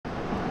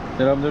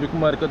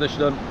Selamünaleyküm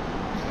arkadaşlar.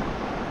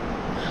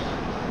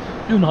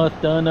 Dün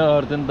hastane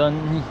ardından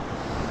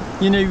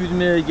yine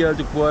yüzmeye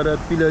geldik. Bu ara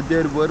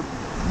birader var,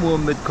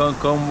 Muhammed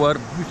kankam var,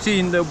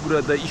 Hüseyin de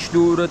burada, işte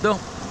orada.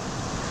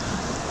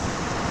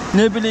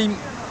 Ne bileyim,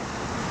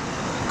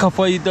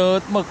 kafayı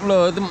dağıtmak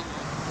lazım.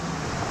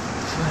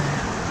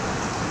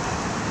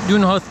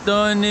 Dün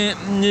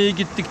hastaneye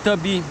gittik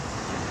tabi.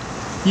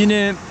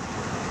 Yine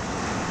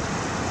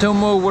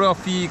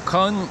tomografi,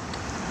 kan,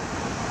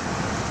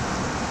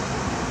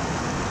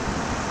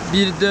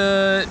 bir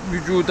de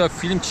vücuda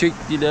film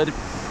çektiler.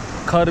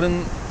 Karın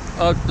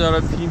alt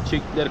tarafı film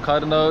çektiler.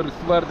 Karın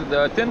ağrısı vardı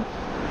zaten.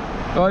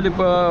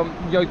 Galiba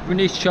ya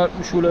güneş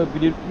çarpmış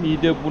olabilir,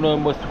 mide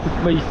bulanması,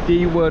 kusma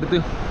isteği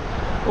vardı.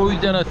 O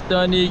yüzden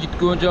hastaneye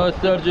gittik. Önce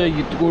Hastane'ye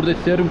gittik. Orada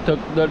serum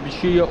taktılar, bir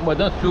şey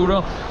yapmadan.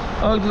 Sonra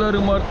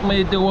ağrılarım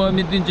artmaya devam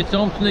edince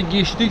Samsun'a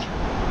geçtik.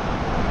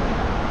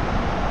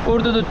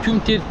 Orada da tüm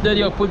testler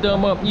yapıldı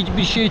ama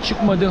hiçbir şey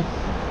çıkmadı.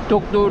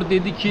 Doktor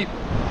dedi ki,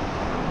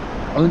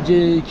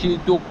 önceki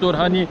doktor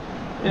hani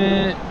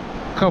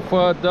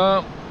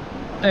kafada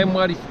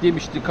MR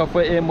istemişti. Kafa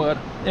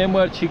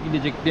MR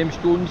çekilecek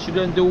demişti. Onun için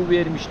randevu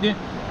vermişti.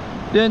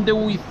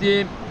 Randevu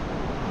ise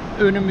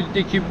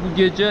önümüzdeki bu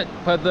gece,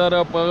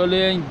 pazara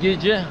bağlayan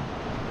gece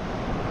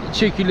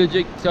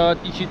çekilecek saat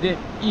 2'de.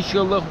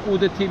 İnşallah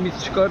o da temiz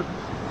çıkar.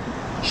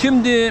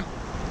 Şimdi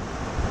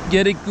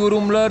gerek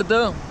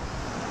yorumlarda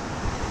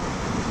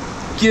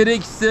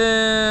gerekse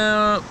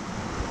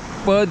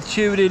bazı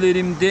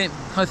çevrelerimde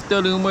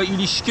hastalığıma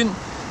ilişkin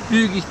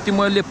büyük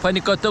ihtimalle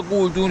panik atak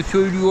olduğunu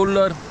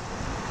söylüyorlar.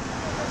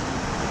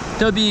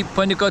 Tabii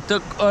panik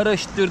atak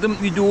araştırdım,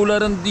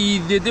 videolarını da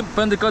izledim.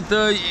 Panik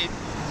atağı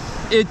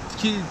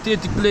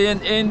tetikleyen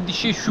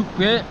endişe,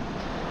 şüphe,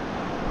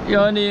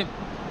 yani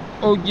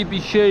o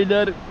gibi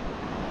şeyler,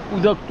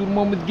 uzak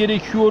durmamız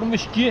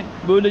gerekiyormuş ki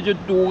böylece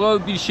doğal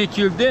bir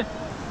şekilde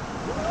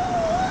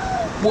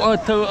bu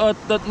atağı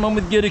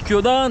atlatmamız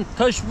gerekiyor. Lan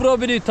taş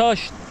vurabilir,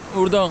 taş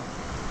oradan.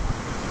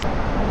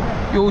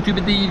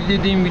 YouTube'da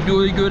izlediğim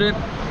videoya göre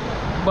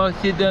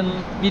bahseden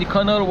bir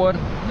kanal var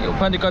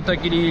panik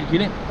atak ile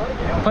ilgili.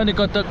 Panik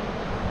atak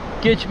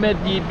geçmez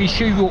diye bir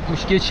şey yokmuş,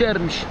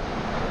 geçermiş.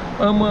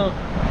 Ama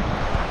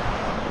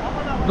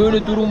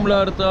böyle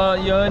durumlarda,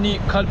 yani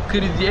kalp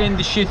krizi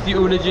endişesi,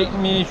 ölecek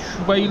mi,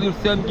 şu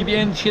bayılırsam gibi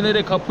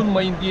endişelere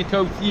kapılmayın diye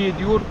tavsiye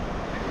ediyor.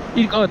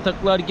 İlk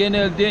ataklar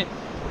genelde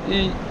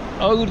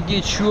ağır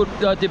geçiyor.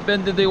 Zaten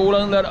bende de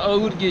olanlar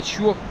ağır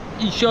geçiyor.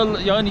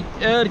 İnşallah, yani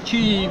eğer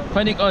ki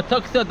panik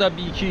ataksa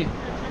tabii ki.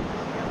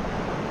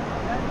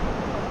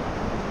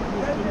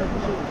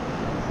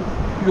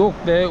 Yok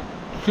be,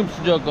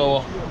 sımsıcak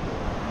hava.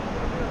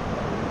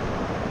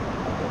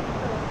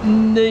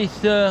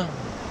 Neyse.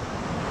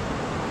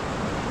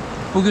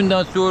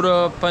 Bugünden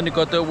sonra panik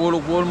atak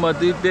olup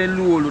olmadığı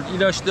belli olur.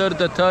 İlaçları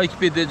da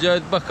takip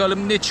edeceğiz.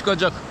 Bakalım ne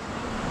çıkacak.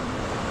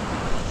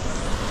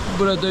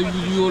 Burada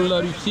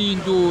yüzüyorlar. Hüseyin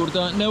de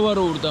orada. Ne var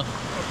orada?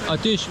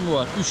 Ateş mi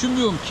var?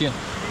 Üşümüyorum ki.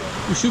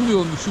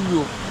 Üşümüyorum.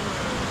 Üşümüyorum.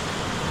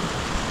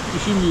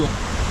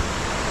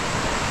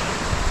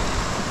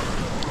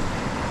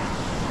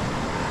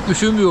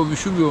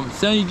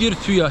 Sen gir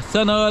suya.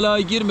 Sen hala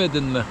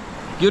girmedin mi?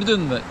 Girdin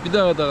mi? Bir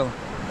daha da.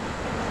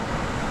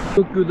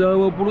 Çok kötü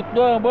hava,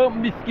 bulutlu ama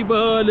mis gibi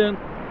halen.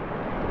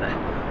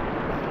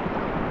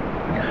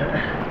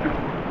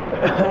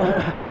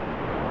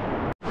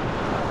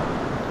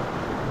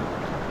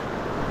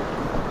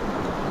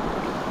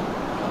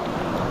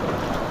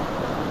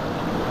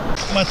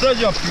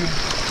 Masaj yapıyor.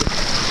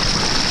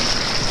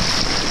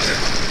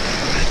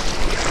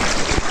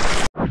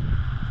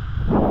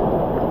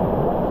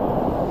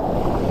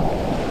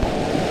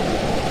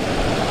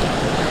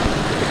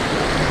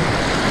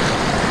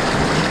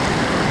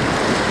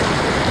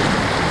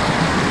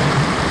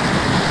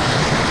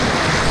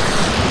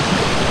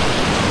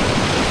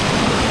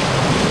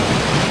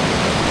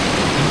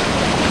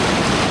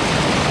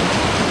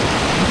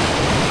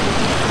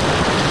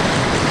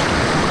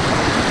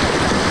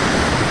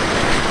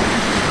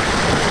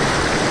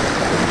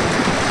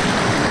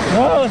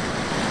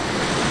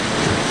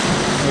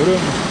 Görüyor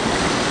musun?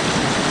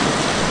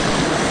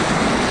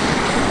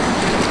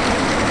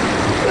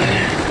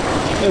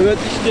 Evet,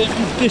 işte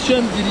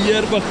muhteşem bir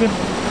yer, bakın.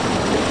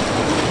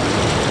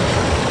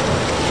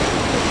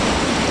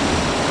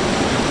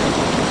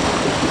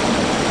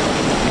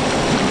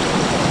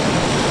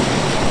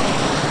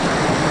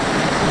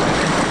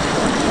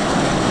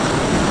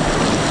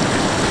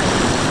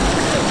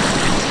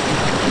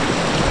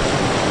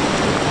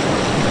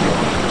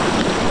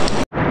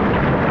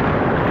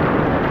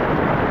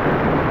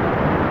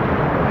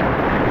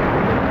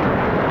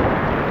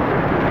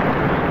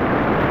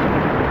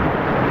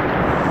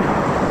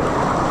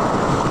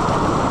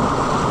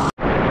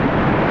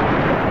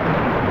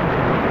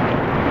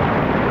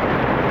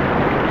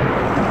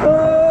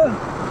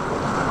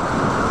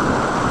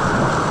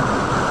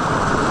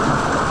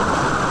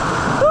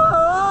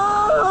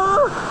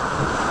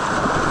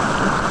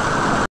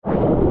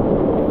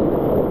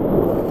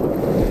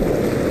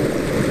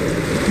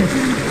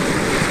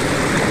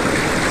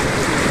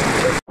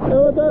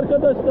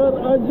 arkadaşlar,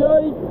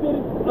 acayip bir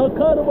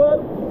akar var.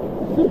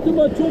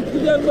 Sırtıma çok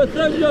güzel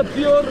mesaj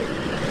yapıyor.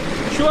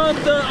 Şu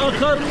anda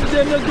akarın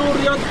üzerine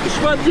doğru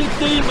yatmış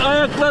vaziyetteyim.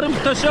 Ayaklarımı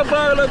taşa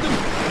bağladım.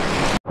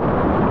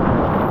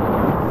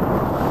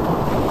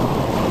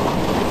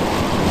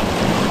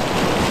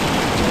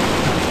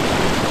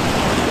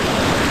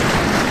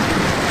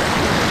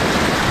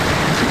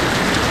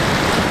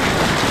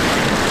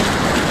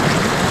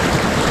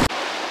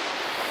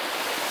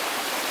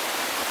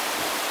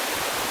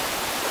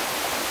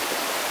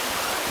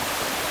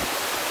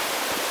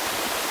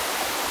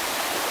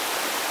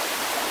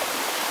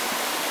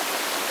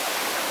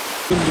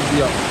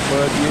 Gibi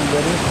yapmışlar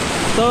diyelim.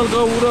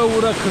 Dalga vura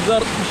vura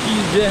kızartmış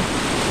iyice.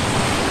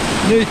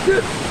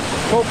 Neyse,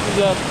 çok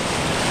güzel.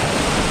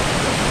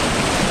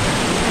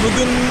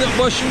 Bugün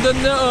başımda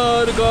ne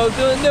ağrı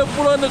kaldı, ne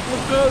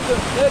bulanıklık kaldı.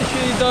 Her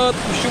şeyi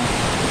dağıtmışım.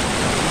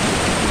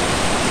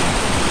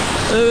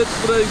 Evet,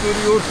 burayı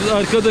görüyorsunuz.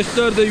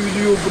 Arkadaşlar da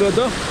yürüyor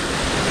burada.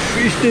 Şu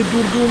işte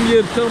durduğum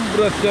yer tam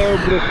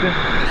burası.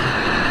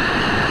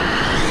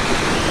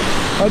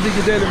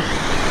 Hadi gidelim.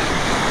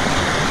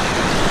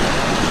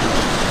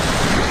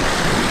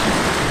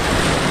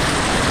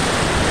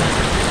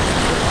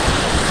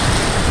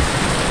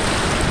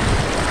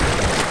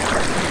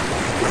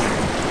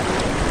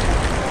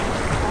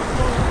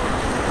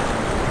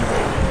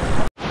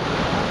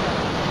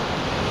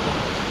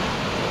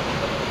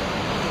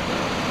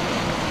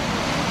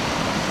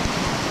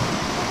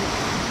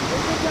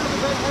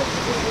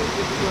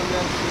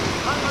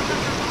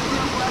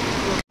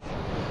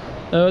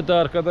 Evet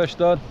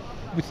arkadaşlar,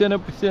 bu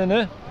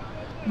sene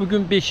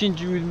bugün 5.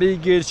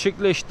 yüzmeyi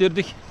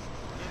gerçekleştirdik.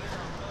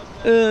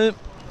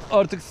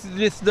 Artık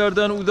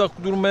streslerden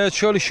uzak durmaya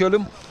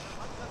çalışalım.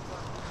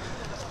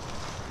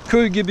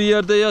 Köy gibi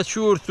yerde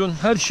yaşıyorsun,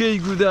 her şey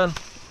güzel.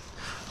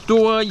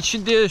 Doğa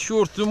içinde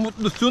yaşıyorsun,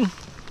 mutlusun.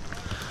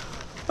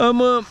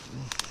 Ama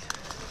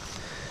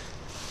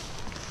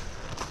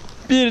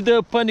bir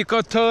de panik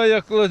atağa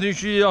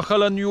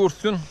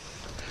yakalanıyorsun.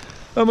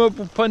 Ama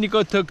bu panik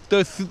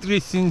atakta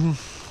stresin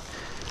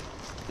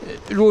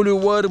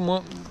rolü var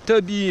mı?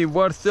 Tabii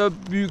varsa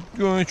büyük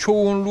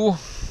çoğunluğu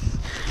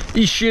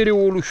işyeri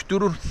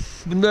oluşturur.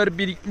 Bunlar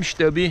birikmiş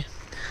tabii.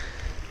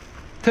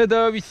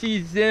 Tedavisi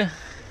ise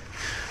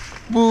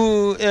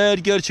bu, eğer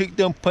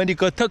gerçekten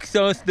panik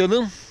ataksa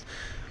hastalığın,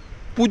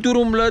 bu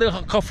durumları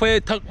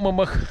kafaya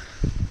takmamak.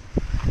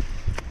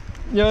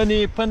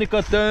 Yani panik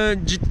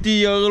atağa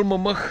ciddiye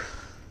almamak.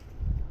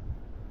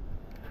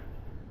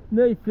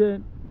 Neyse,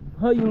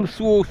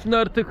 hayırlısı olsun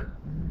artık.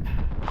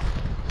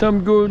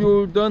 Tam göl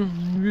yoldan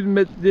 100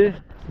 metre,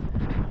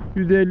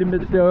 150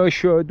 metre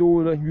aşağı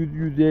doğru,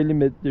 150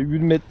 metre,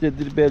 100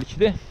 metredir belki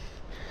de.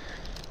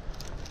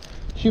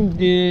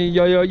 Şimdi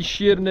yaya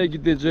iş yerine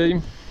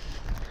gideceğim.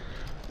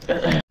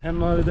 Hem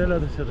mavideler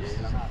dışarısı.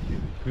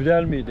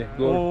 Güzel miydi?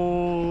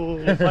 Ooo,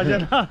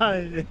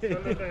 bacanay.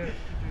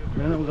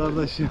 Benim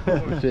kardeşim.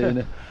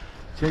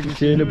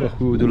 Hüseyin'e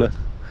bakıyordular.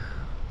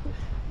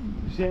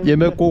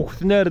 Yemek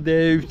kokusu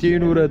nerede?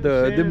 Hüseyin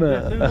orada, değil mi?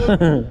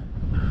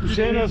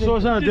 Hüseyin'e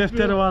sorsana,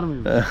 defteri var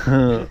mı?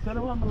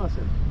 Defterin var mı lan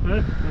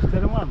senin?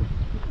 Defterin var mı?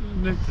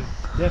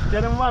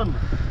 Defterin var mı?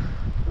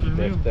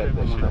 Defter.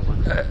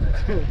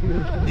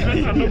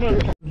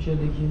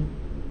 İçerideki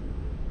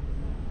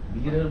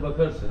bir girer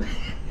bakarsın.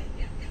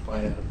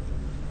 Bayan.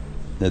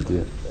 Ne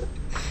diyor?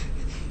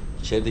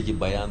 İçerideki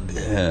bayan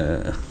diyor.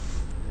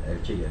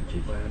 Erkek.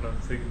 Bayan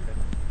olsa güzel.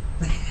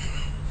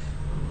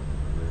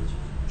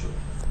 Çok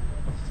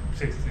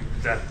Seksi,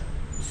 güzel.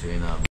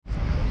 Hüseyin abi.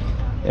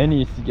 En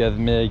iyisi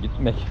gezmeye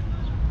gitmek.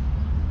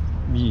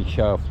 Bir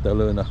iki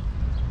haftalığına.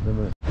 Değil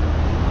mi?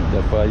 İlk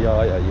defa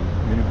yayayım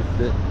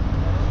minibüste.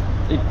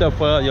 İlk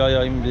defa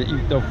yayayım ve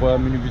ilk defa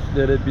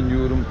minibüslere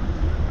biniyorum.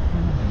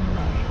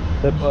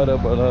 Hep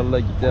arabalarla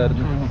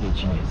giderdim.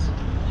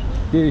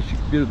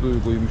 Değişik bir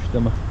duyguymuş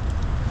değil mi?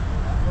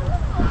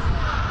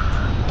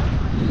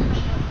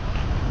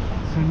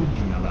 Sayın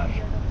dünyalar,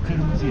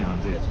 kırmızı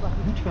yandı.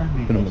 Lütfen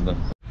Kırmızı.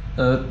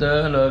 Evet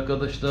değerli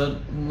arkadaşlar,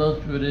 bundan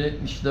sonra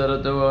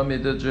işlere devam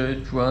edeceğiz.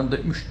 Şu anda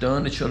 3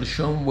 tane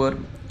çalışan var.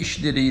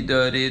 İşleri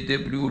idare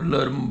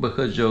edebiliyorlar mı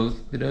bakacağız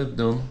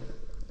birazdan.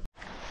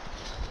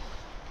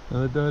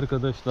 Evet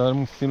arkadaşlar,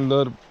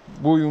 mısırlar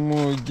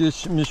boyumu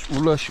geçmiş,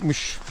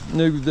 ulaşmış.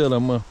 Ne güzel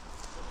ama.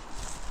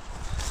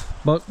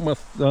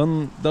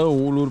 Bakmazsan da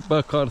olur,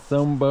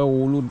 bakarsan bağ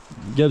olur.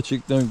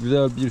 Gerçekten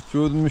güzel bir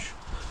sözmüş.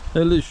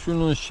 Hele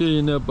şunun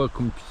şeyine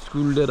bakın,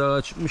 püskülleri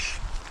açmış.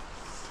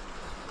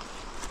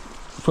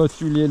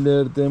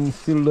 Fasulyelerde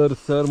mısırlar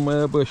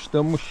sarmaya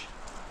başlamış.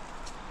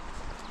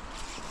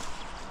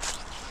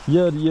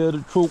 Yer yer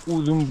çok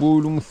uzun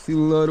boylu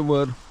mısırlar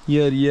var.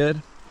 Yer yer.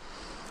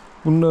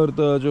 Bunlar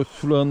da ağaca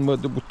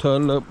sulanmadı bu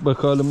tarla.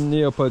 Bakalım ne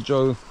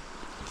yapacağız.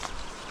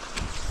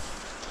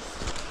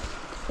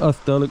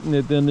 Hastalık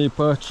nedeni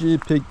bahçeye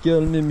pek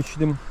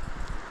gelmemiştim.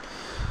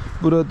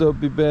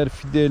 Burada biber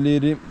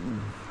fideleri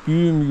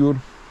büyümüyor.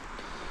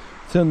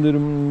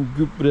 Sanırım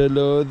gübre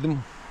lazım.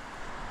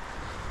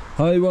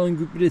 Hayvan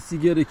gübresi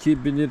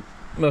gerekebilir.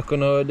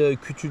 Bakın hala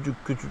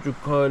küçücük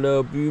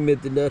hala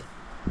büyümediler.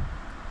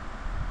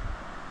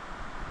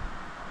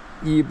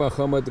 İyi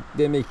bakamadık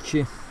demek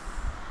ki.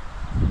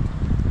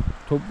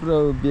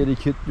 Toprağı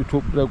bereketli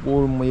toprak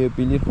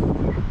olmayabilir.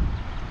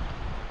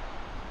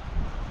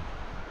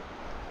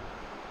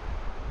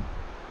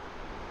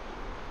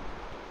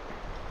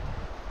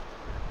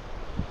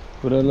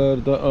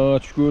 Buralarda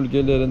ağaç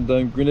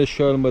gölgelerinden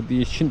güneş almadığı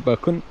için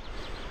bakın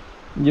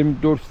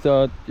 24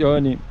 saat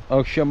yani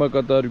akşama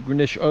kadar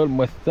güneş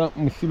almazsa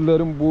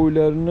mısırların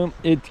boylarını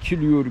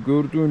etkiliyor.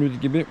 Gördüğünüz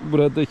gibi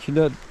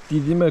buradakiler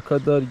dizime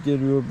kadar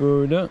geliyor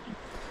böyle.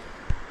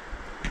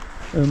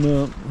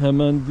 Ama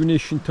hemen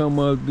güneşin tam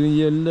aldığı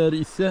yerler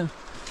ise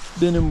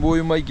benim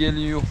boyuma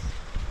geliyor.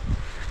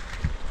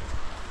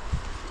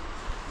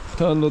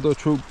 Tarla da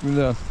çok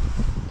güzel.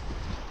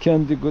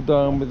 Kendi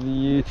gıdamızı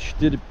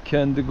yetiştirip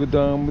kendi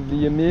gıdamızı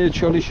yemeye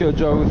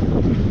çalışacağız.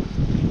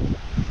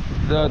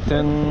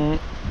 Zaten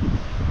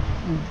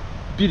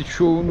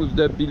birçoğunuz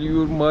da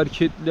biliyor,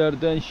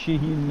 marketlerden,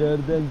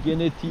 şehirlerden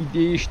genetiği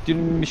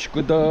değiştirilmiş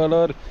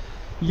gıdalar,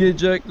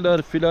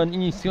 yiyecekler filan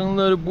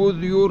insanları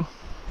bozuyor.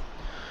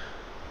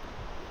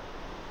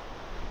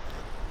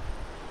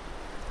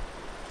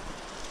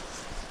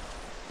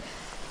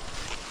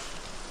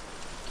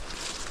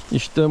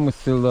 İşte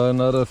mısırların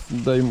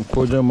arasındayım.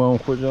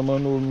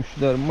 Kocaman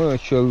olmuşlar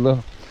maşallah.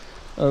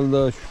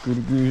 Allah'a şükür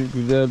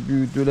güzel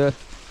büyüdüler.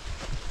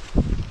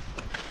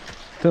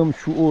 Tam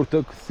şu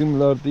orta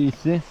kısımlarda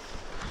ise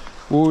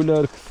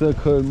boylar kısa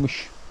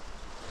kalmış.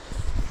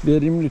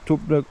 Verimli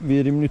toprak,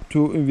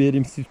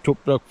 verimsiz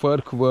toprak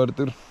farkı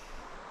vardır.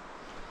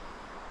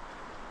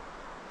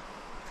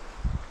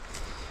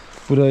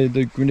 Burayı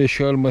da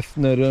güneş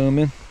almasına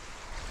rağmen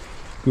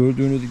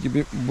gördüğünüz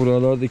gibi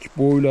buralardaki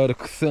boylar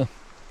kısa.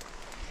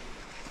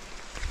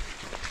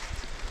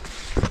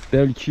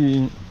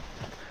 Belki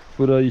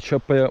burayı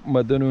çapa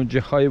yapmadan önce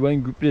hayvan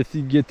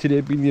gübresi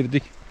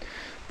getirebilirdik.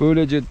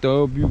 Böylece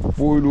daha büyük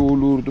boylu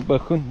olurdu.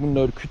 Bakın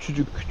bunlar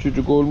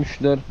küçücük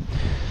olmuşlar.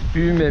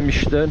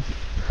 Büyümemişler.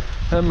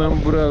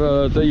 Hemen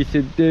buralarda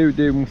ise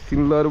dev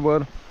mısırlar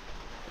var.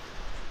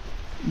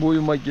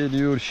 Boyuma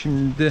geliyor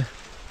şimdi.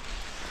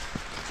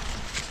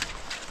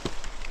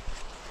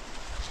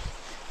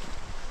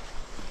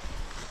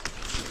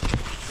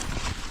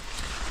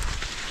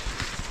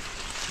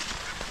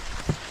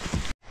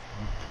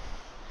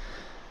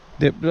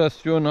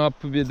 Depresyon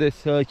hapı ve de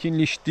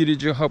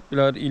sakinleştirici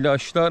haplar,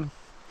 ilaçlar.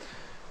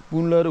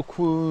 Bunları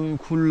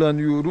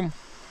kullanıyorum.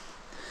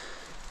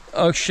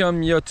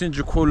 Akşam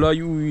yatınca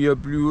kolay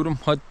uyuyabiliyorum.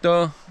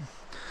 Hatta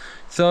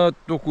saat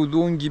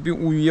 9-10 gibi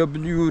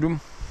uyuyabiliyorum.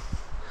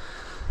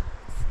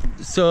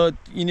 Saat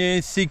yine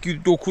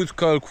 8-9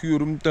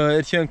 kalkıyorum. Daha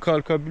erken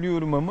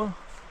kalkabiliyorum ama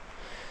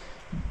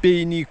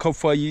beyni,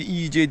 kafayı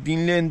iyice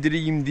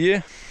dinlendireyim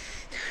diye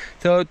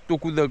saat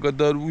 9'a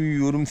kadar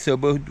uyuyorum,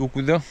 sabah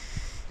 9'a.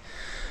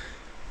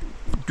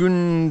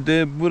 Dün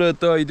de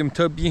buradaydım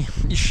tabii,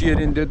 iş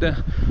yerinde de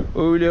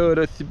öğle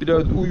arası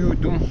biraz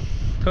uyudum.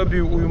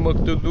 Tabii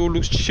uyumakta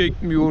zorluk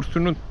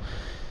çekmiyorsunuz.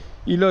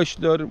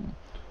 İlaçlar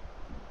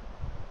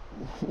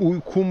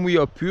uykumu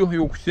yapıyor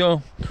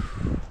yoksa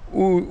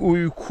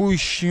uyku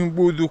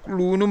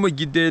bozukluğunu mu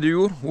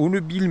gideriyor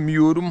onu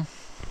bilmiyorum.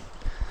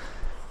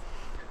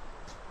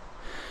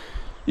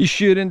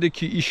 İş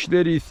yerindeki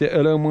işleri ise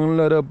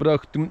elemanlara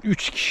bıraktım.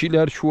 3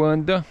 kişiler şu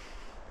anda.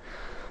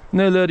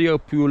 Neler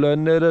yapıyorlar,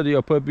 neler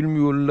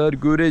yapabilmiyorlar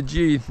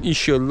göreceğiz.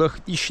 İnşallah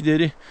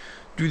işleri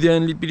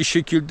düzenli bir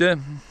şekilde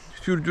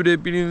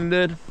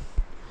sürdürebilirler.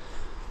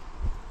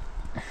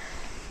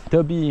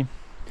 Tabii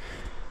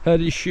her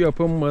işi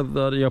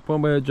yapamazlar,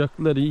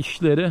 yapamayacakları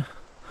işlere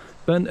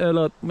ben el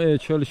atmaya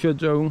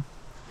çalışacağım.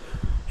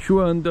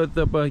 Şu anda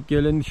sabah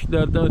gelen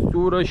işlerden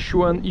sonra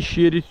şu an iş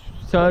yeri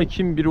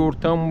sakin bir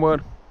ortam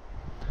var.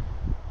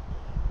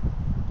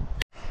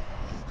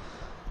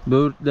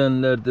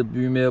 Böğürtlenler de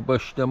büyümeye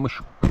başlamış.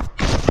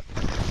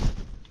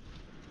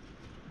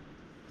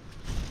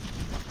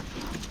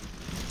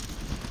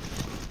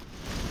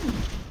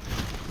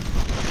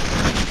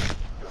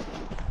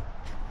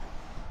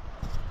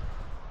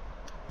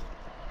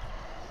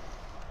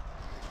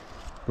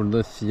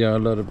 Burada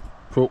siyahlar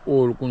çok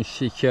olgun,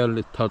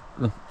 şekerli,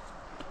 tatlı.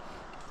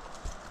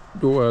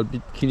 Doğal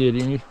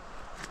bitkilerini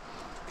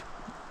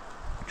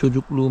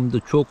çocukluğumda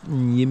çok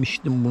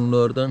yemiştim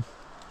bunlardan.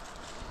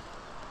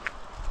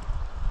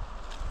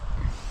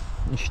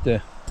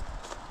 İşte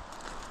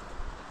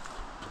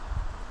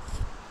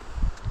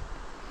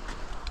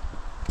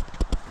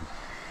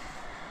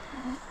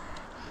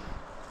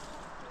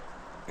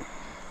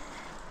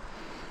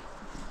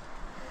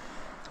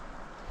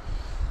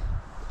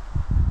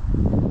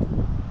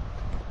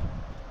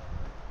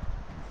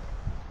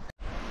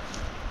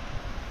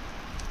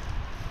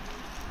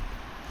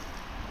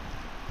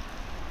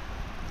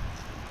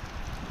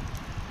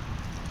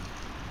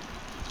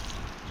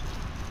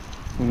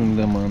uzun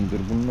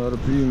zamandır bunlar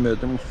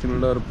büyümedi.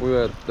 Mısırlar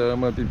boyattı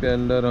ama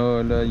biberler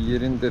hala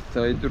yerinde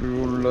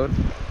saydırıyorlar.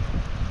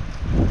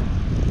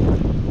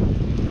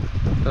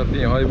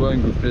 Tabii hayvan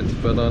gübresi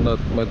falan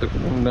atmadık.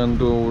 Bundan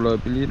da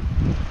olabilir.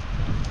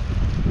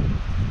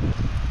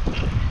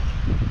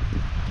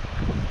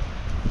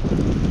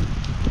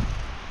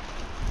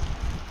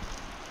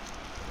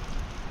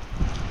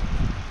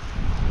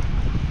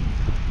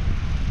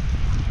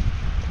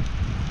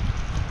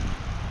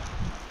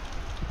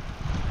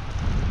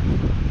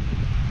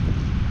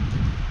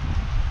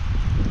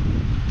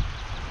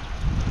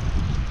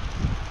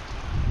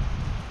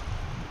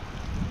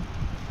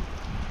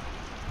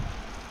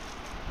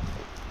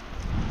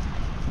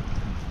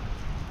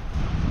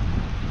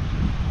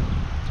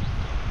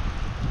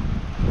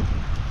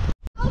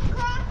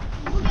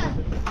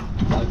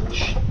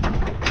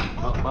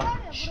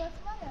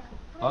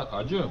 Bak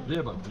acı,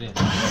 buraya bak, buraya.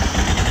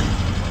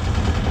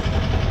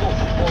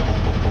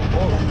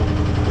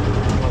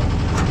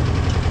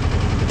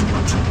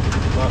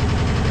 Bak.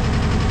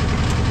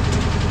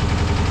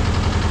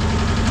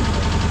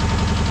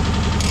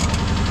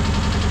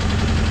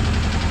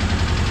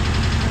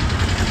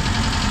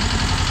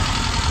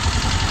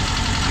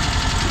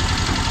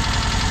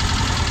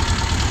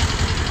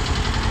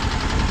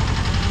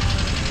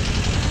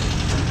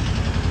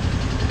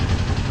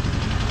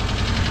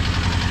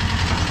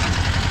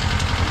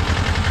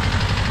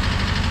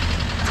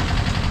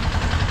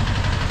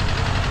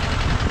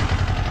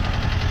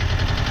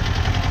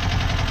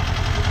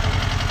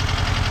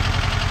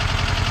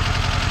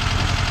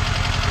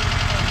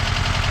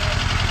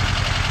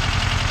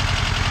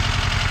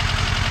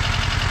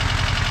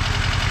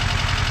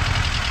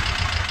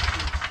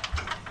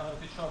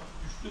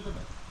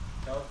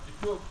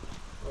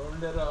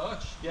 Önleri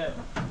aç, gel.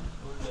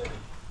 Önleri.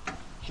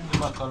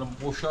 Şimdi bakalım,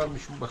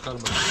 boşalmış mı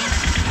bakalım.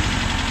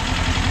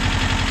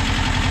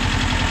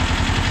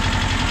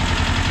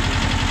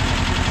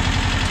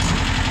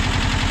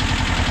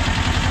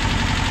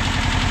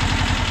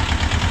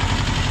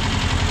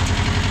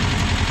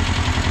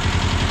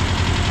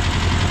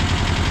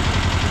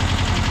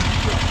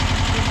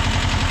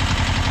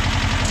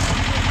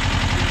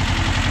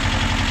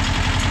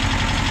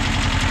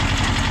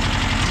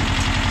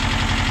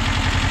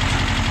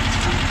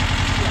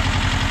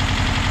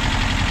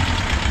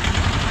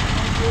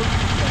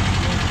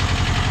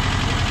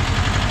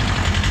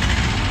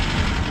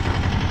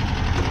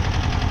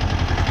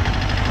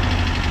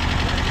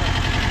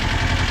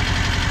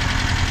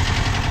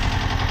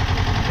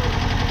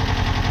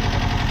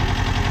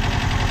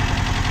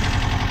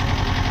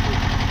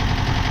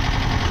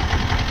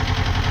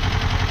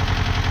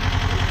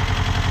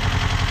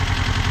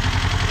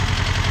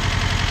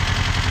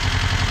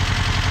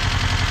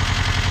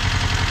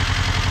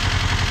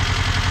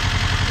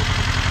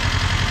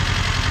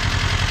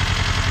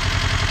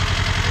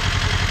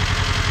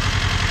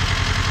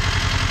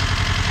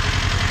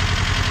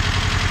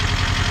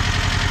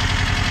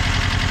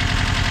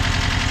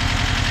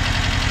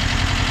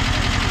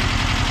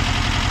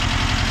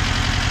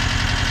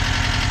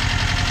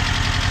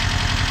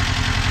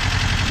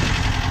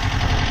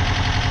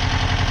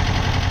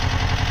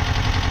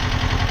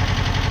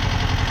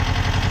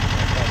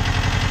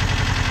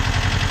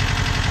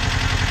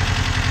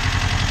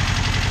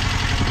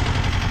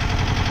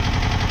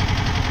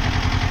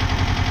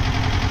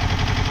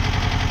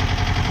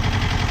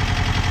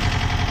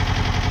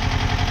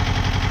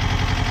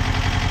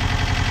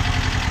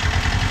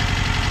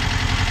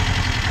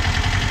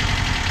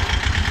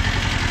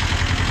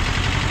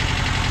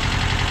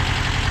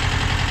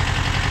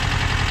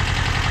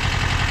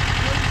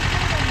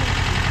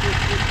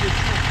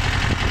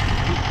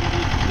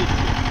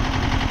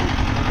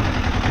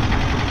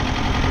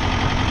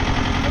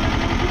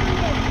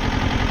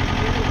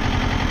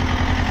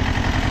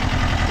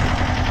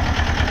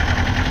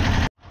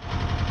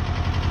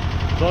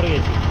 Zor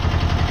geçiyor.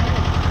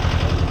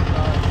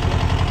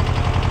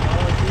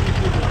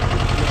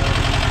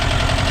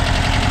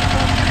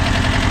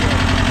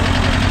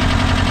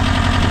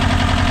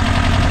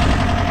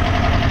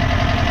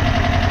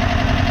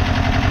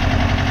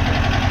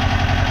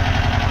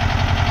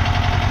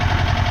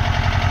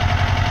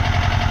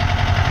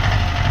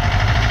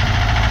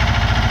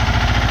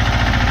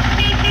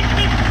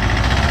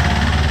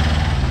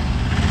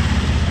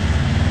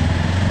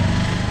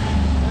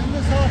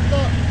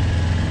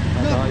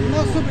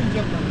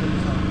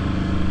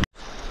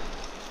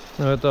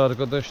 Evet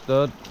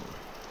arkadaşlar,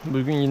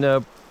 bugün yine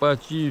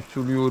bahçeyi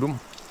suluyorum.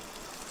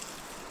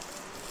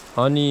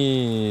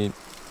 Hani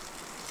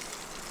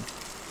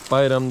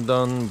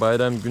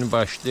bayram günü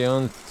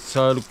başlayan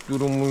sağlık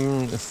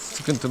durumunun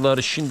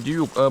sıkıntıları şimdi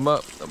yok ama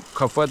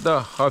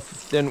kafada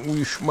hafiften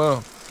uyuşma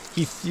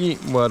hissi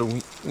var.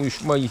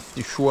 Uyuşma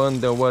hissi şu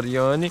anda var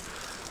yani.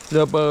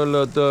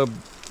 Sabahlarda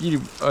bir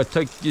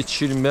atak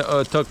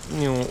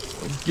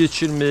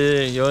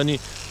geçirmeye yani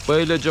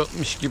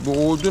bayılacakmış gibi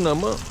oldun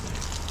ama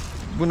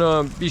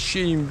buna bir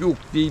şeyim yok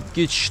deyip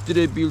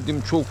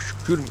geçiştirebildim çok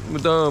şükür.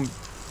 Bu da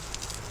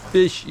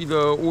 5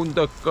 ila 10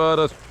 dakika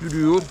ara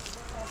sürüyor.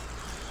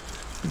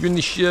 Bugün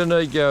iş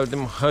yerine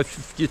geldim.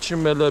 Hafif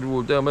geçirmeler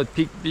oldu ama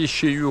pek bir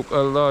şey yok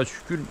Allah'a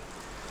şükür.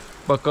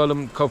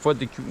 Bakalım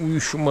kafadaki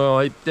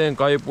uyuşma hepten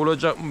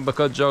kaybolacak mı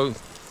bakacağız.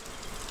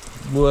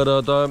 Bu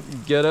arada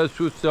gerek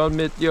sosyal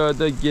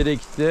medyada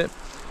gerekse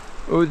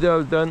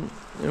özelden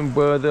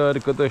bazı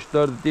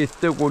arkadaşlar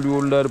destek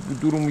oluyorlar.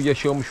 Bu durumu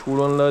yaşamış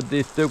olanlar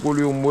destek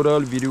oluyor,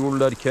 moral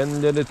veriyorlar.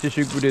 Kendilerine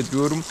teşekkür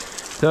ediyorum.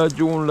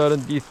 Sadece onların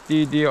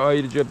desteği diye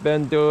ayrıca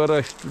ben de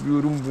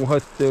araştırıyorum. Bu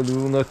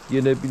hastalığı nasıl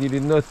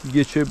yenebilir, nasıl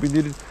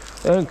geçebilir,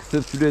 en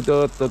kısa sürede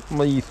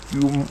atlatmayı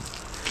istiyorum.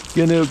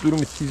 Genel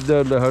durumu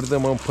sizlerle her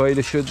zaman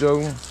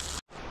paylaşacağım.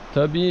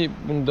 Tabii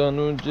bundan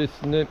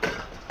öncesinde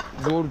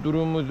zor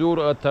durumu, zor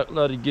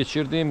ataklar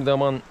geçirdiğim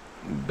zaman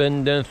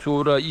benden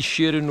sonra iş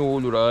yeri ne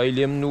olur,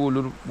 ailem ne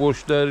olur,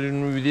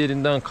 borçların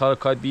üzerinden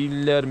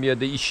kalkabilirler mi ya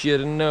da iş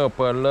yerini ne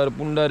yaparlar,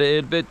 bunları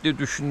elbette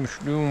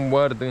düşünmüşlüğüm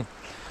vardı.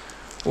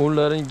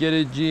 Onların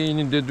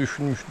geleceğini de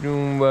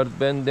düşünmüşlüğüm var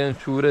benden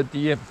sonra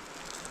diye.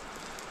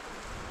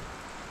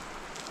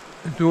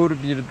 Zor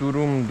bir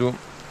durumdu.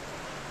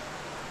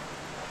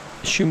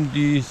 Şimdi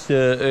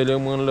ise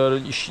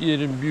elemanların iş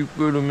yerinin büyük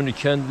bölümünü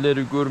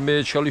kendileri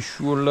görmeye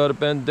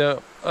çalışıyorlar. Ben de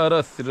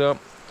ara sıra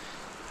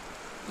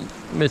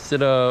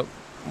mesela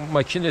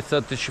makine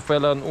satışı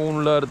falan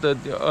onlarda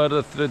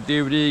ara sıra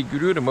devreye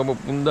giriyorum ama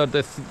bunlar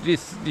da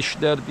stresli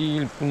işler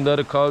değil.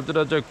 Bunları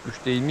kaldıracak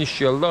güçteyim.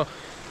 İnşallah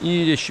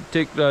iyileşip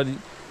tekrar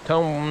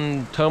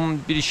tam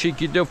bir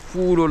şekilde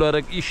full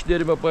olarak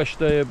işlerime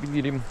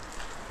başlayabilirim.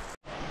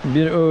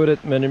 Bir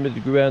öğretmenimiz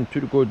Güven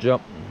Türk Hoca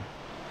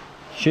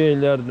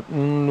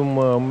unlu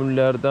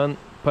mamullerden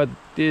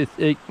patates,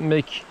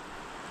 ekmek,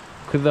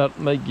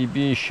 kızartma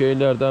gibi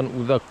şeylerden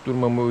uzak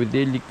durmamı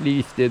özellikle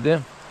istedi.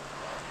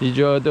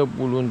 Ricada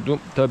bulundum.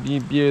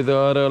 Tabii bir de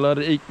aralar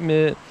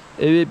ekmeği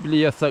eve bile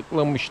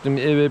yasaklamıştım,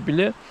 eve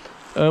bile.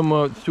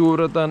 Ama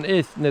sonradan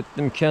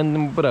esnettim,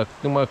 kendim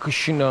bıraktım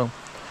akışına.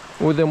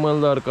 O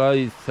zamanlar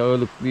gayet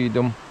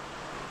sağlıklıydım.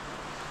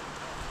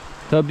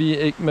 Tabii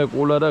ekmek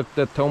olarak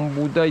da tam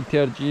buğday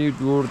tercih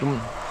ediyordum.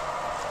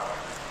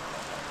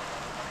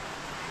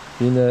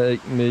 Yine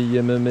ekmeği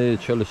yememeye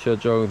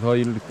çalışacağız.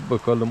 Hayırlısı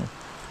bakalım.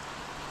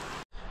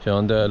 Şu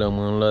anda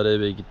elemanlar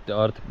eve gitti.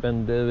 Artık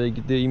ben de eve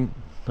gideyim.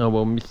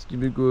 Hava mis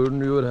gibi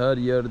görünüyor. Her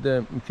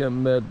yerde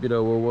mükemmel bir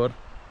hava var.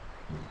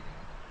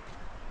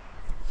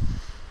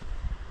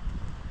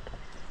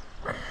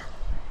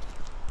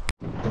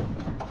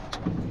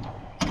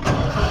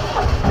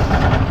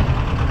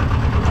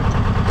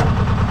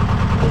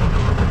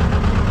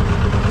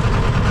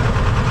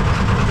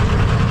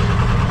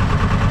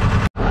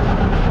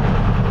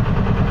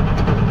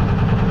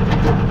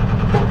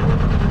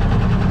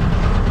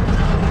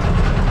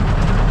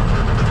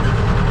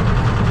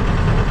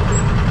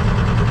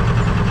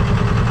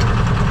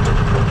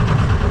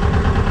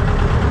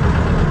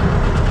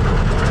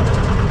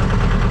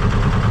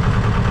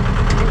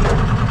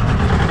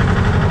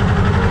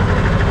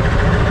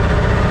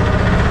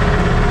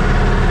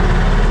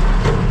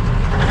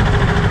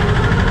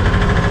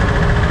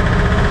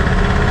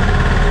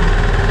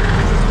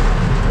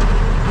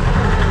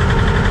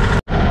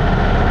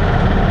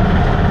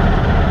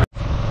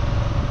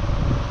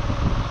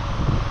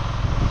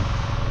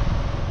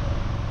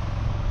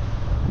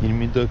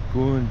 Dakika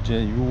önce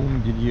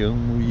yoğun bir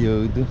yağmur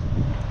yağdı.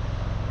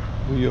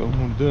 Bu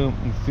yağmurda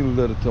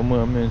mısırları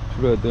tamamen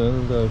suladı,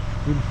 Allah'a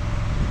şükür.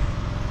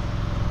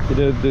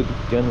 Biraz da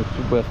dükkanı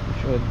su basmış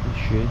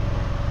bir şey.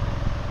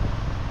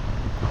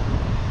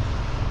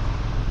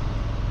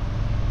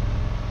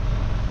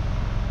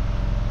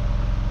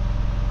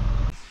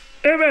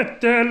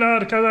 Evet değerli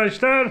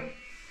arkadaşlar,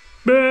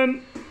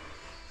 ben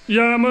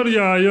yağmur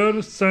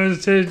yağıyor sayın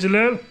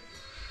seyirciler.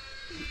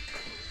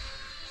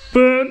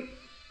 Ben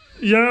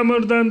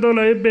yağmurdan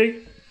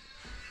dolayı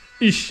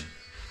iş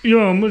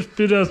yoğunmuş.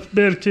 Biraz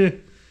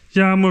belki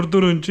yağmur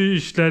durunca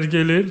işler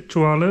gelir,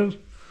 çoğalır.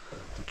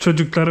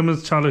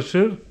 Çocuklarımız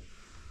çalışır.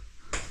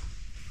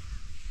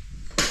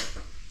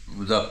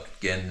 Uzak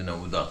tut kendine,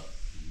 uzak.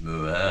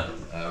 Böyle.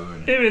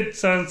 Evet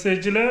sayın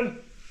seyirciler.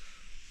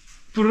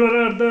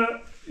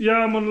 Buralarda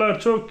yağmurlar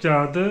çok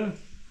yağdı.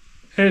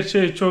 Her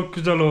şey çok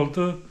güzel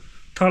oldu.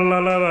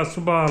 Tarlalara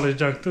su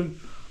bağlayacaktık.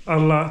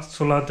 Allah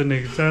suladı ne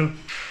güzel.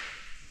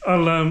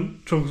 Allah'ım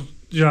çok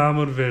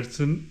yağmur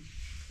versin.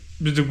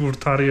 Bizi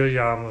kurtarıyor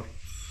yağmur.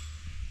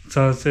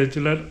 Sayın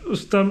seyirciler,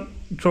 ustam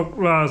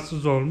çok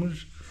rahatsız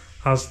olmuş.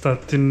 Hasta,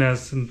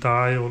 dinlensin,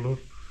 daha iyi olur.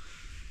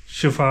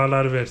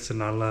 Şifalar versin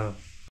Allah'ım.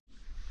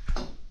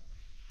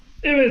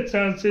 Evet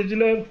sayın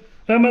seyirciler,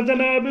 Ramazan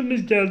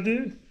abimiz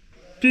geldi.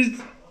 Biz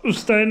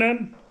ustayla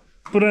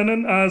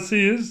buranın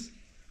ağasıyız.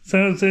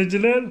 Sayın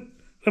seyirciler,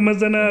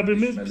 Ramazan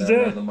abimiz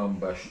bize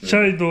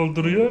çay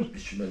dolduruyor.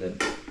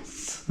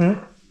 Ha?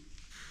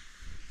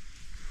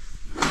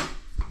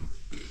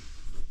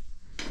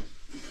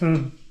 Ha.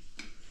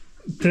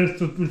 Ters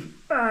tutmuş.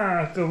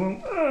 Kafam.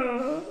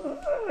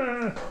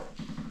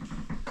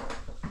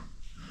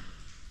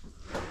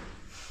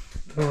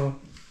 Tamam.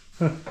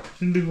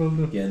 Şimdi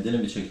oldu. Kendini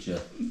mi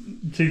çekeceksin?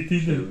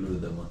 Çektiydim.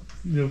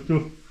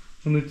 Yok.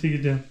 Onu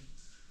çekeceğim.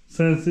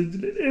 Sayın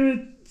seyirciler. Evet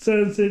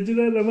sayın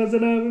seyirciler, Ramazan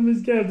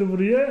abimiz geldi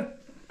buraya.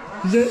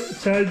 Bize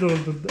çay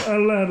doldurdu.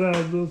 Allah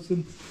razı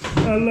olsun.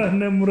 Allah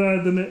ne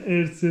muradını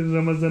ersin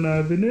Ramazan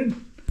abinin.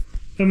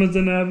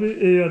 Ramazan abi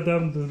iyi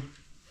adamdır.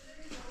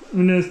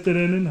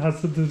 Üniversitenin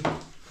hasıdır.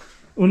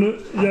 Onu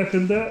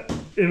yakında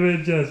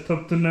eveceğiz.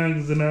 Toplunan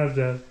kızını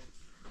alacağız.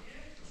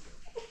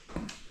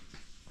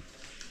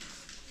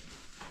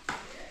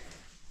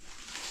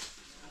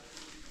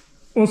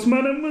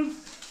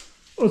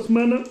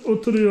 Osman'ım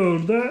oturuyor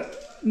orada.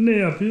 Ne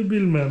yapıyor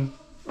bilmem.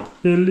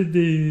 Belli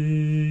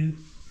değil.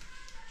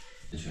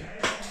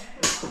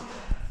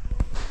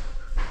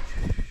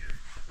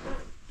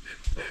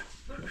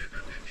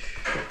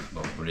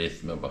 Bak bu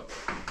resme bak.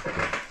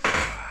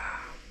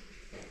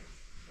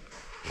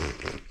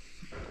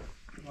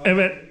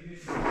 Evet.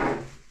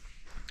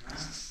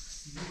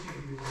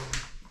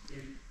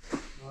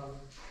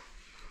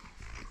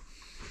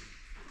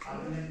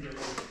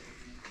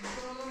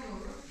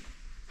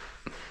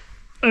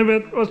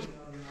 Evet,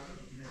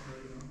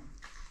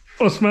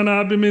 Osman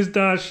abimiz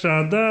de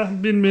aşağıda,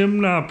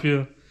 bilmiyorum ne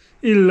yapıyor.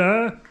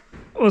 İlla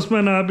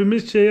Osman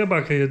abimiz şeye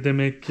bakıyor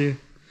demek ki.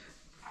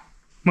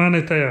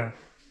 Manetaya.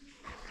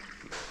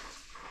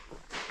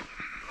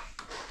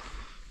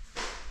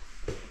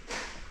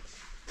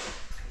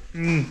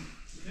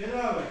 Hüseyin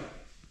abi.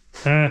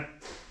 He.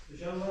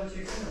 Dışarıları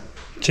çeksene.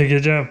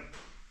 Çekeceğim.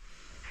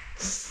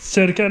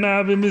 Serkan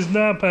abimiz ne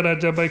yapar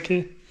acaba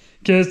ki?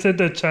 Gelse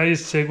de çay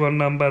içecek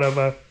ondan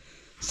beraber.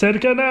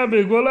 Serkan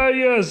abi kolay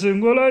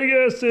gelsin, kolay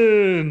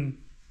gelsin.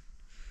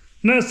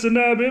 Nasılsın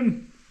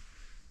abim?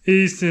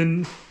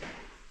 İyisin.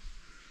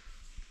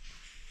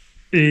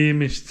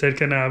 İyiymiş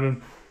Serkan abim.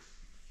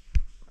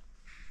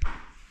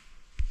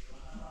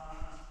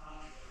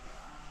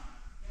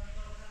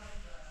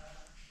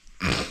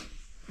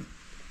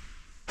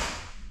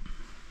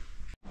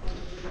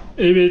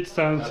 Evet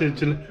sayın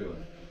seyirciler.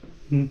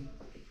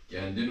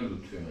 Kendini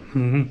unutuyorsun.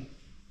 Hı.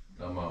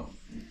 Tamam.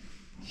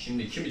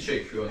 Şimdi kimi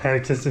çekiyor?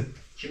 Herkesi.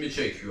 Kimi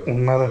çekiyor?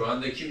 Onları. Şu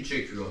anda kim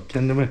çekiyor?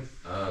 Kendimi.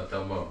 Ha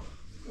tamam.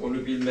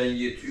 Onu bilmen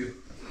yetiyor.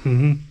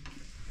 Hı.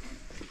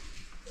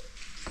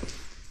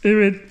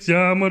 Evet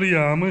yağmur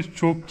yağmış,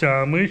 çok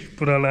yağmış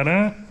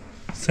buralara.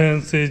 Sayın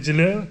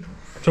seyirciler,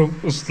 çok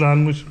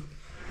ıslanmış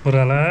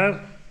buralar.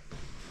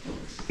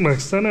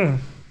 Baksana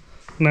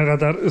ne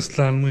kadar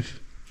ıslanmış.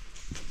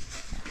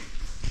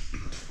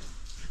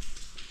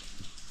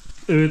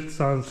 Evet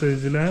sayın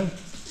seyirciler.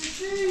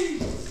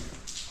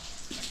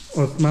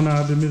 Osman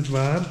abimiz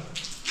var.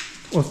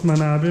 Osman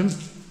abim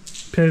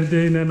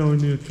perdeyle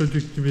oynuyor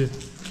çocuk gibi.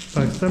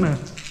 Baksana.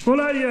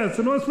 Kolay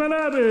gelsin Osman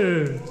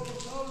abi.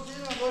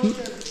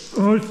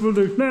 Hoş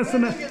bulduk.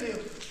 Nasılsın?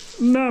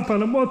 Ne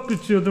yapalım? Ot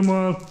biçiyordum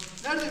oğul.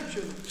 Nerede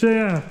biçiyordun?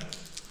 Şeye,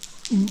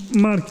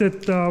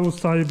 markette havuz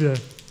sahibi.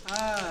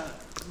 Ha,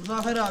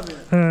 Muzaffer abi.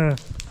 He,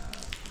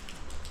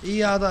 İyi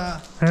yağdı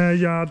ha. he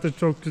yağdı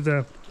çok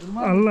güzel.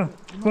 Allah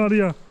var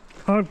ya,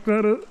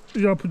 halkları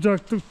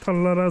yapacaktık,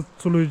 tarlalara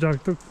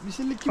sulayacaktık.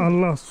 Misillik kim?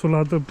 Allah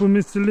suladı. Bu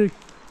misillik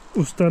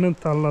ustanın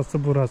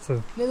tarlası burası.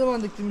 Ne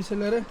zaman diktin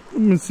misilleri?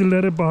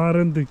 Misilleri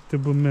baharın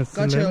dikti bu misilleri.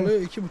 Kaç ay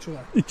oluyor? 2,5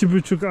 ay.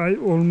 2,5 ay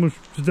olmuş,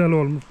 güzel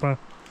olmuş bak.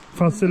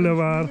 Fasulye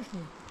var,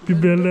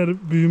 biberler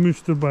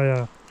büyümüştür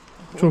bayağı.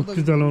 Çok Orada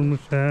güzel güzel. olmuş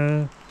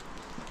he.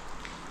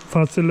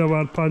 Fasulye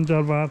var, pancar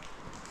var.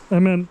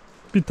 Hemen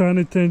bir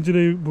tane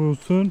tencereyi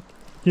bulsun,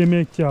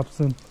 yemek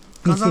yapsın.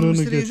 Kazan Mısırını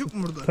misiri getir. yok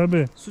mu burada?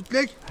 Tabii.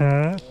 Sütlek?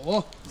 He.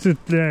 Oh.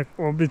 Sütlek,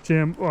 o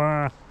biçim,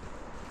 o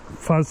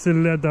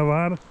fasulye de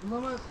var.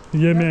 Buna bak.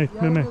 Yemek,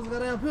 Yarın yemek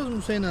ızgara yapıyoruz mu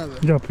Hüseyin abi?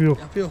 yapıyor.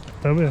 Yapıyor.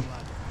 Tabii.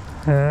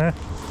 He.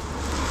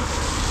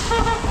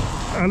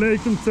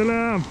 Aleyküm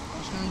selam.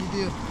 Başkan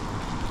gidiyor.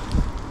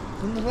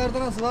 Fındıklarda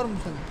nasıl var mı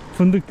senin?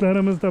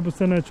 Fındıklarımız da bu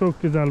sene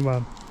çok güzel var.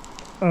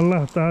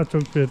 Allah daha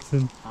çok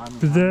versin.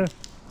 Bize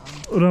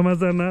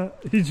Ramazan'a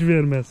hiç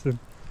vermesin.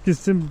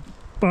 Gitsin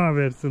bağ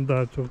versin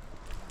daha çok.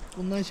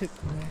 Bunları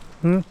çektim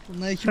Hı? ya.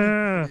 Bunları kim He.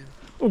 yaptı?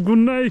 O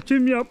günleri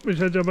kim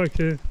yapmış acaba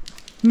ki?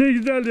 Ne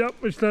güzel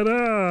yapmışlar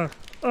ha.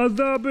 Az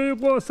daha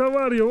büyük olsa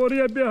var ya,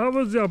 oraya bir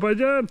havuz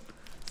yapacaksın.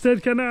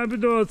 Serkan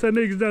abi de olsa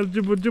ne güzel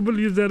cıbıl cıbıl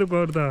yüzerik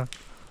orada.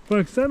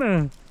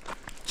 Baksana.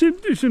 Kim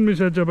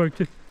düşünmüş acaba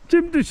ki?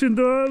 Kim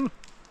düşündü oğlum?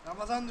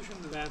 Ramazan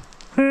düşündü. Ben.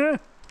 He?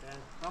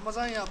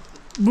 Ramazan yaptı.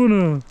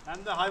 Bunu.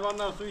 Hem de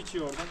hayvanlar su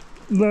içiyor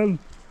oradan. Lan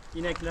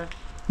İnekler.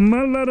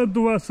 malların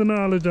duasını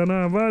alacaksın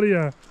ha, var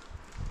ya.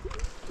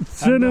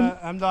 Senin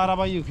Hem de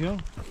arabayı yıkıyor.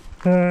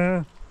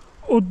 he,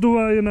 o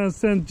duayla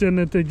sen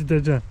cennete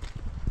gideceksin.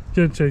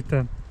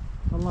 Gerçekten.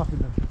 Allah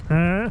bilir.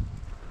 He?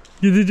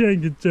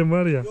 Gideceksin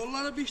var ya.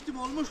 Yolları biçtim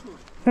olmuş mu?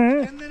 He?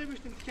 Dikenleri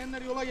biçtim.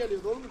 Dikenler yola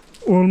geliyordu olmuş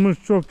mu? Olmuş,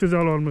 çok güzel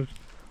olmuş.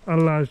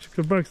 Allah'a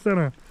şükür.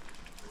 Baksana.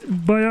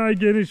 Bayağı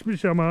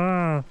genişmiş ama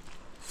ha.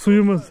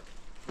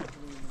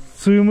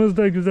 Suyumuz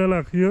da güzel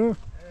akıyor.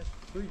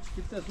 Su iç,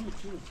 git de su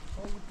iç.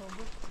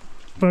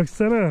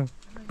 Baksana.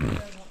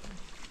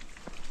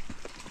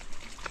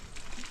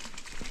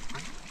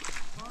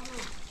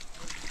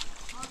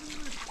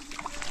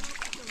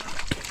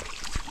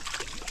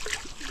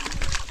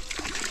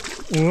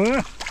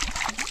 Oh.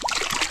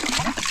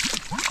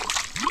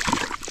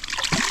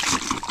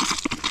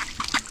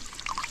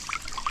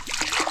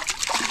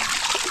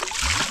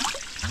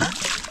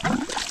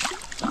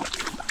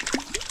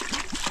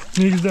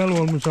 Ne güzel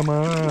olmuş ama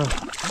ha.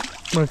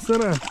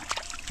 Baksana.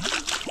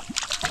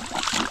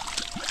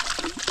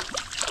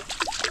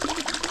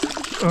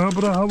 Aha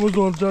bura havuz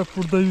olacak,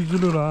 burada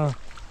yüzülür ha.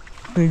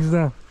 Ne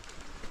güzel.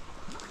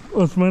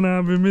 Osman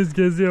abimiz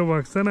geziyor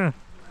baksana.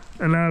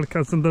 El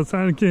arkasında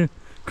sanki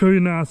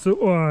köy nasıl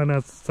o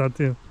anası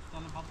satıyor.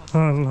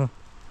 Allah.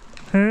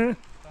 He?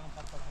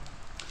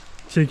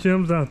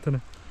 Çekiyorum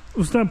zaten.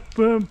 Usta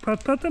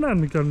patlatılan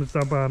mı gelmiş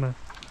sabahına?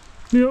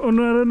 Niye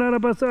onların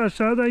arabası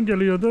aşağıdan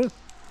geliyordu?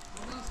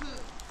 Burası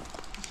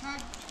aşağı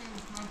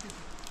çıkıyormuş markete.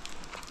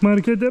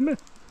 Markete mi?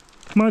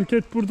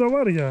 Market burada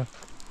var ya. Yok,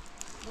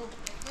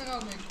 ekmek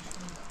almaya gitmiş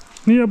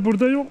fırından. Niye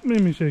burada yok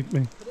muymuş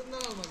ekmek? Fırından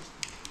almak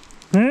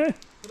istedim. He?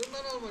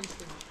 Fırından almak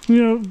istedim.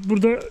 Niye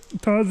burada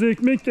taze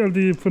ekmek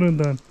geldi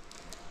fırından?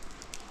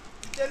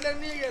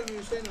 Müşteriler niye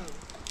gelmiyor Hüseyin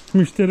abi?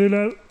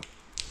 Müşteriler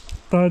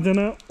daha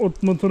cana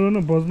ot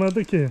motorunu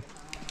bozmadı ki.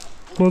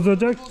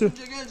 Bozacaktı.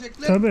 Bozunca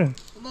gelecekler. Tabi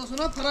Ondan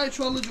sonra parayı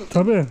çoğalacak.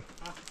 tabi.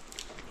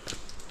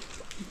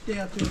 İpte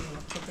yatıyor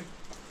köpek.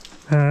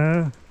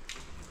 He.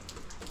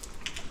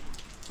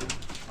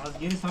 Az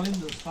geri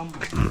salayım da ıslanma.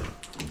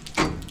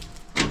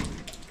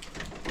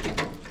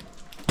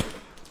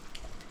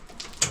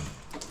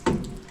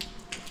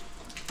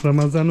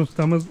 Ramazan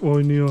ustamız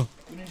oynuyor.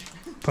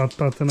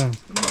 Patlatına.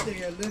 Güneş de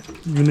geldi.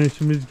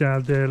 Güneşimiz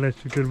geldi hele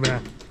şükür be.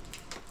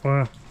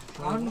 Oh,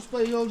 Harun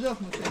Usta iyi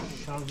olacak mı Hüseyin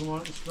abi?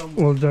 Şanzıman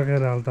ıslanma. olacak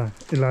herhalde.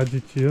 İlaç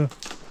içiyor.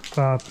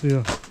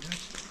 Rahatlıyor.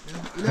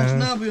 İlaç He.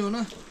 ne yapıyor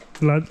ona?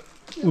 İlaç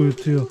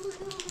uyutuyor.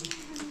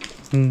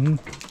 Hı hı.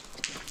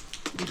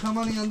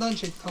 Yıkamanın yanından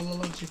çek,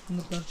 tallaları çek,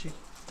 fındıkları çek.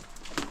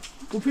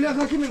 Bu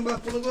plaka kimin?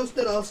 Bak bunu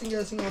göster, alsın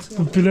gelsin alsın.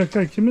 Bu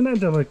plaka kimin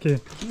acaba ki?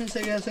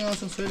 Kiminse gelsin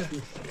alsın söyle.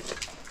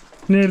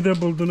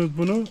 Nerede buldunuz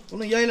bunu?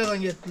 Bunu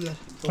yayladan getirdiler.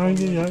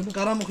 Hangi yayla?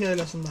 Karamuk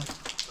yaylasından.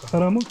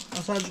 Karamuk.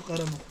 Asarcık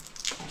Karamuk.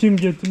 Kim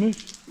getirmiş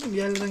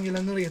Yayladan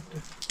gelenler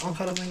getiriyor.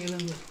 Ankara'dan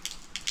gelenler.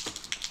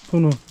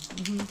 bunu?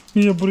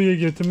 Niye buraya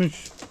getirmiş?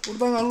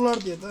 Buradan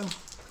alırlar diye de.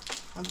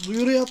 Hani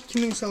duyuru yap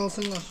kiminse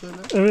alsınlar söyle.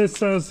 Evet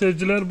sayın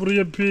seyirciler,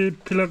 buraya bir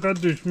plaka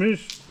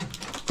düşmüş.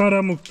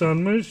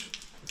 Karamuk'tanmış.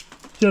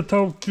 Ya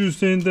tavukçu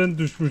Hüseyin'den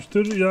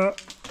düşmüştür ya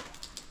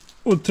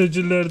o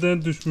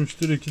tecillerden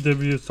düşmüştür,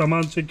 ikide bir.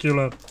 Saman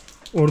çekiyorlar.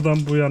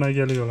 Oradan bu yana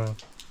geliyorlar.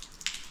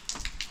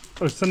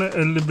 Baksana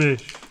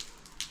 55.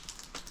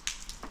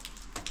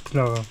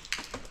 Plaka.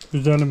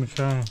 Güzelmiş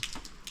ha.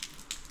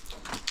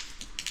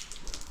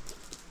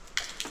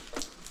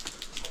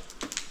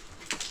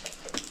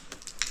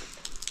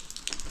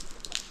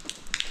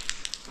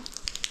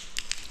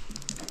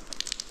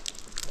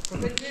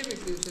 Köpek neyi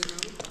bekliyor Hüseyin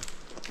abi?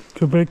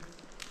 Köpek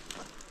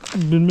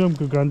bilmiyorum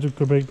ki, kancık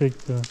köpek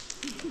bekliyor.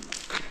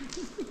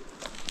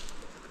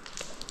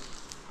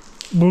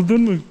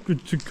 Buldun mu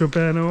küçük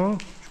köpeğini o?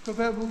 Şu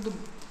köpeği buldum.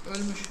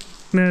 Ölmüş.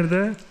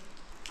 Nerede?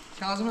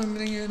 Kazım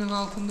Emre'nin evinin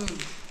altında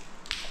ölmüş.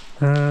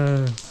 He.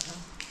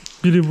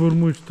 Biri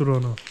vurmuştur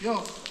onu.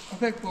 Yok.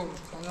 Köpek bulmuş.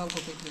 Kangal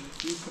köpekleri.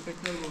 Büyük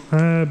köpekler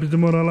bulmuş. He,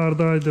 bizim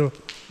oralardaydı.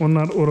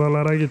 Onlar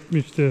oralara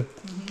gitmişti.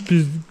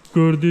 Biz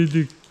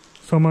gördüydük.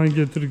 Saman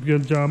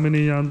getirirken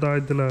caminin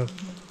yanındaydılar.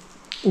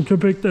 O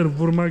köpekler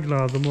vurmak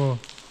lazım o.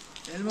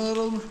 Elmalar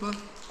olmuş bak.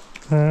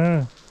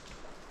 He.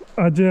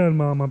 Acı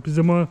elma ama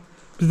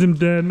bizim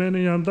değirmenin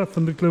yanında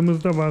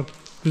fındıklığımız da var.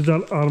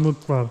 Güzel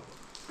armut var.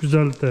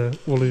 Güzel de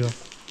oluyor.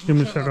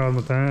 Yumuşak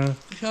armut. He.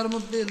 Dışarı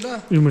mut değil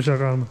de.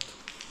 Yumuşak armut.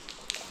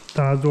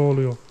 Taze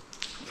oluyor.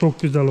 Çok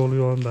güzel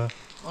oluyor onda.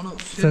 Onu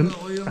Sen-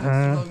 suyuna oyuyorsun.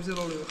 He. Suda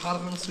güzel oluyor.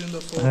 Kargının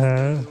suyunda soğuk.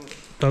 He.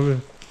 Tabii.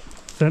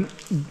 Sen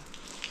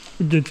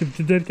geçip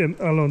giderken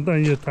al ondan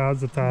ye,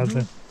 taze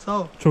taze. Sağ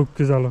ol. Çok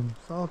güzel olur.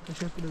 Sağ ol.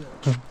 Teşekkür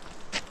ederim.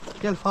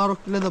 Gel Faruk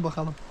ile de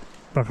bakalım.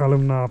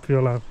 Bakalım ne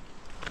yapıyorlar.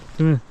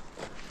 Değil mi?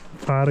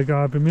 Faruk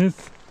abimiz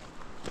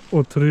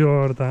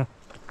oturuyor orada.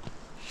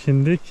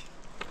 Şimdik.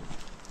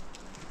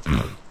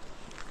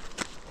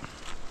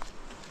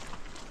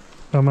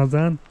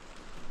 Ramazan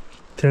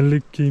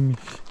terlik giymiş.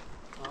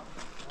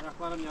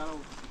 Ayaklarım yara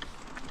oldu.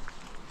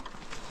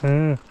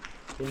 He.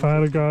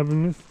 Faruk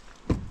abimiz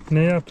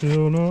ne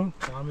yapıyor onu?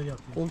 Tamir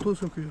yapıyor. Koltuğu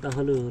söküyor.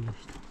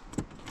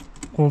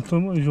 Koltuğu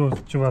mu? Yok,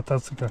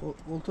 civatası ka.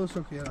 Koltuğu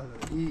söküyor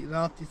herhalde. İyi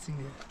rahat gitsin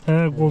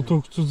diye. He,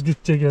 koltuksuz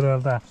gidecek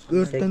herhalde.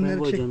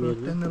 Örtlenleri çek.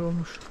 Örtlenler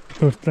olmuş.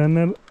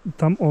 Örtlenler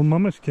tam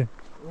olmamış ki.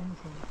 Olmuş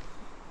olmuş.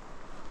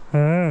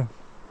 He.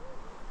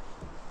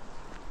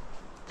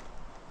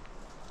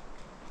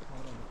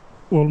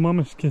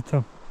 Olmamış ki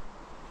tam.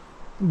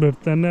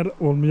 Börtlenler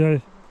olmaya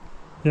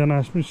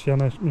yanaşmış.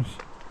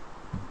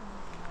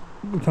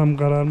 Bu tam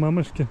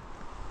kararmamış ki.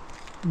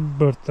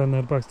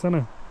 Börtlenler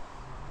baksana.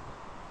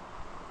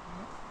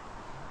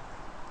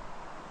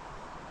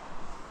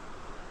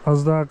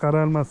 Az daha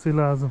kararması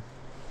lazım.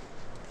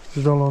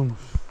 Güzel olmuş.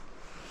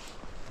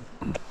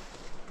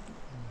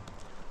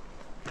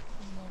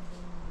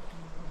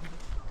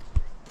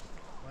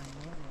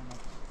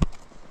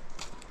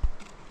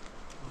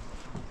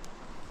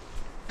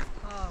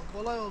 Ha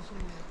kolay olsun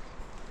diye.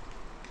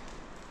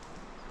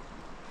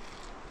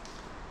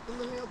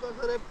 Fındığın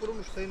yaprakları hep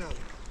kurumuş Hüseyin abi.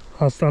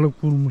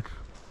 Hastalık vurmuş.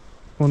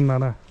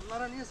 onlara.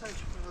 Bunlara niye sahip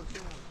çıkmıyorlar?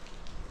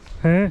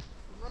 He?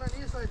 Bunlara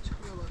niye sahip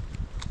çıkmıyorlar?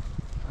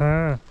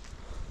 He.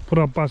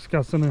 Bura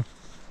başkasını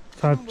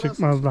sahip Burası.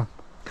 çıkmazlar.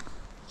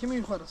 Kimin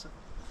yukarısı?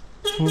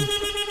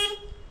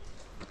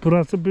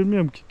 Burası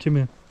bilmiyorum ki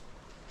kimin.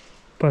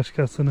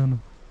 Başkasının.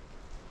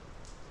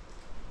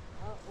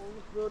 Ha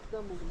olmuş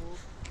böğürtten buldum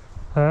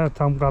o. He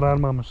tam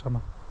kararmamış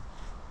ama.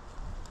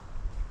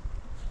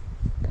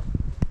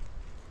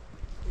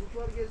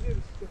 Çocuklar geziyor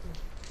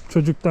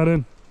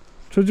bisikletini.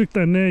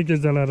 Çocuklar neye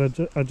gezeler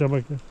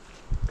acaba ki?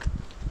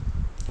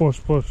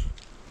 Boş boş.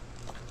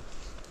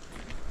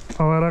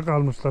 Olarak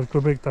almışlar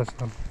köpek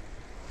taşları.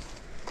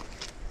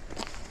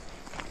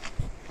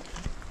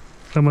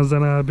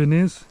 Ramazan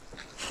abiniz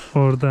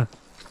orada.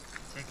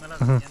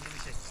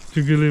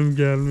 Cügülüm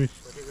gelmiş.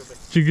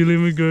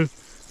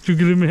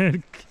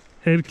 Cügülümü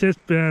herkes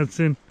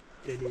beğensin.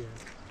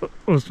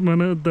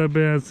 Osman'ı da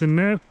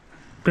beğensinler.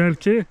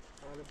 Belki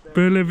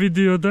böyle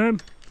videodan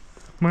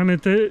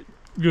manete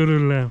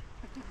görürler.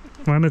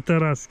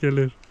 Manete rast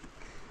gelir.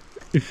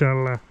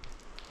 İnşallah.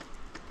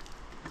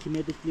 Kim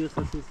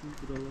editliyorsa sesini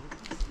buraları.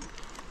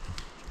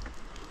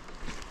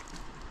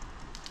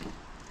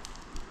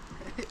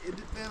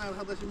 Editleyen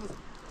arkadaşımız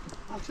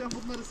akşam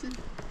bunları sil.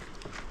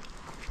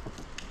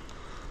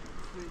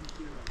 Şuraya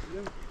gidiyorlar,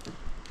 biliyor musun?